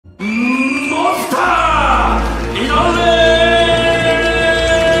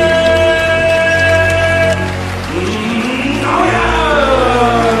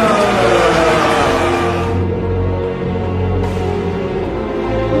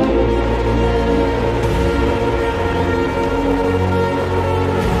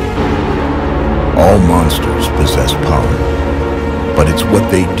but it's what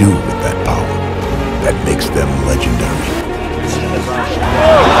they do with that power that makes them legendary.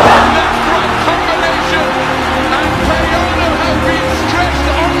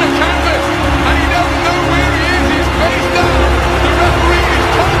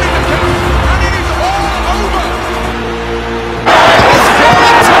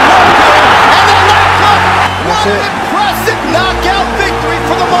 Impressive knockout victory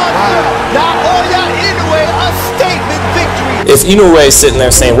for the monster. Naoya Inoue, a statement victory. If Inoue is sitting there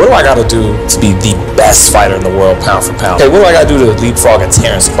saying, what do I got to do to be the best fighter in the world, pound for pound? Okay, what do I got to do to leapfrog a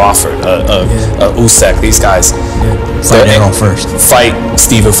Terrence Crawford, Usyk, these guys? Fight Errol first. Fight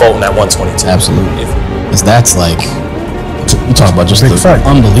Stephen Fulton at 122. Absolutely. Because that's like, you talk about just an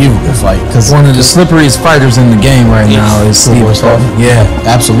unbelievable fight. Because one of the slipperiest fighters in the game right now is Stephen Fulton. Yeah,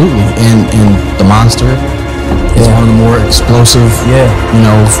 absolutely. And the monster is one of the more explosive,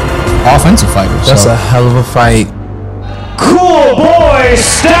 offensive fighters. That's a hell of a fight. Cool boy,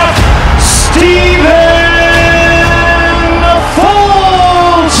 step Stephen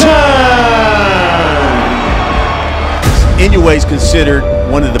Fulton. Inoue is considered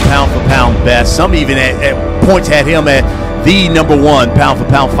one of the pound-for-pound best. Some even at points had him at the #1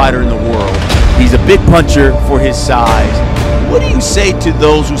 pound-for-pound fighter in the world. He's a big puncher for his size. What do you say to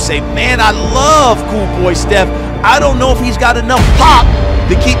those who say, man, I love Cool Boy Steph. I don't know if he's got enough pop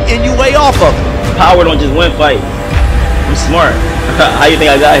to keep Inoue off of him. Power don't just win fight. I'm smart. How you think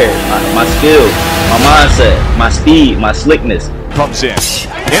I got here? My skill, my mindset, my speed, my slickness. Comes in.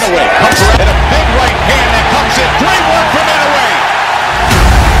 Inoue comes around and a big right hand that comes in. Great work from Inoue.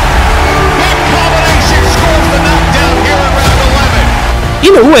 Big combination scores the knockdown here in round 11.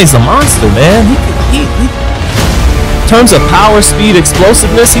 Inoue's a monster, man. He in terms of power, speed,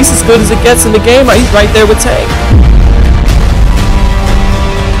 explosiveness, he's as good as it gets in the game. He's right there with Tank.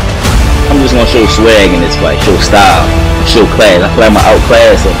 I'm just gonna show swag in this fight, show style, show class. I feel like I'm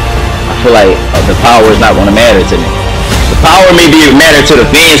outclass him. I feel like the power is not gonna matter to me. The power may be matter to the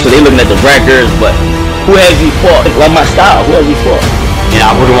fans because they're looking at the records, but who has he fought? Like my style, who has he fought?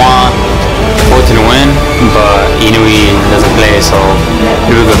 Yeah, I would want Fulton to win, but Inoue doesn't play, so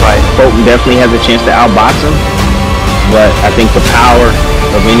it'll be a good fight. Fulton definitely has a chance to outbox him, but I think the power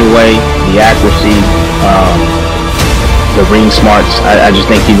of Inoue, the accuracy, the ring smarts, I just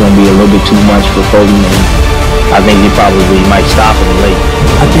think he's going to be a little bit too much for Fulton, and I think he probably might stop him late.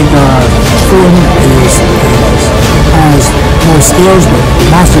 I think Fulton has more skills, but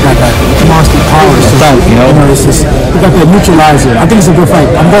Monster got that monster power. It's just, he got that neutralizer. I think it's a good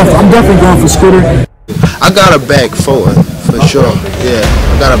fight. I'm definitely going for Scooter. I got a back forward, for sure. Yeah,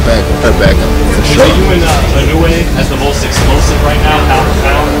 I got a back him, for sure. Are you and Inoue as the most explosive right now, pound for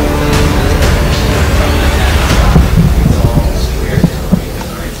pound?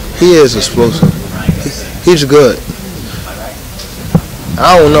 He is explosive. He's good.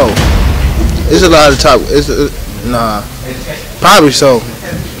 I don't know. It's a lot of top. Nah, probably so.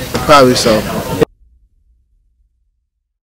 Probably so.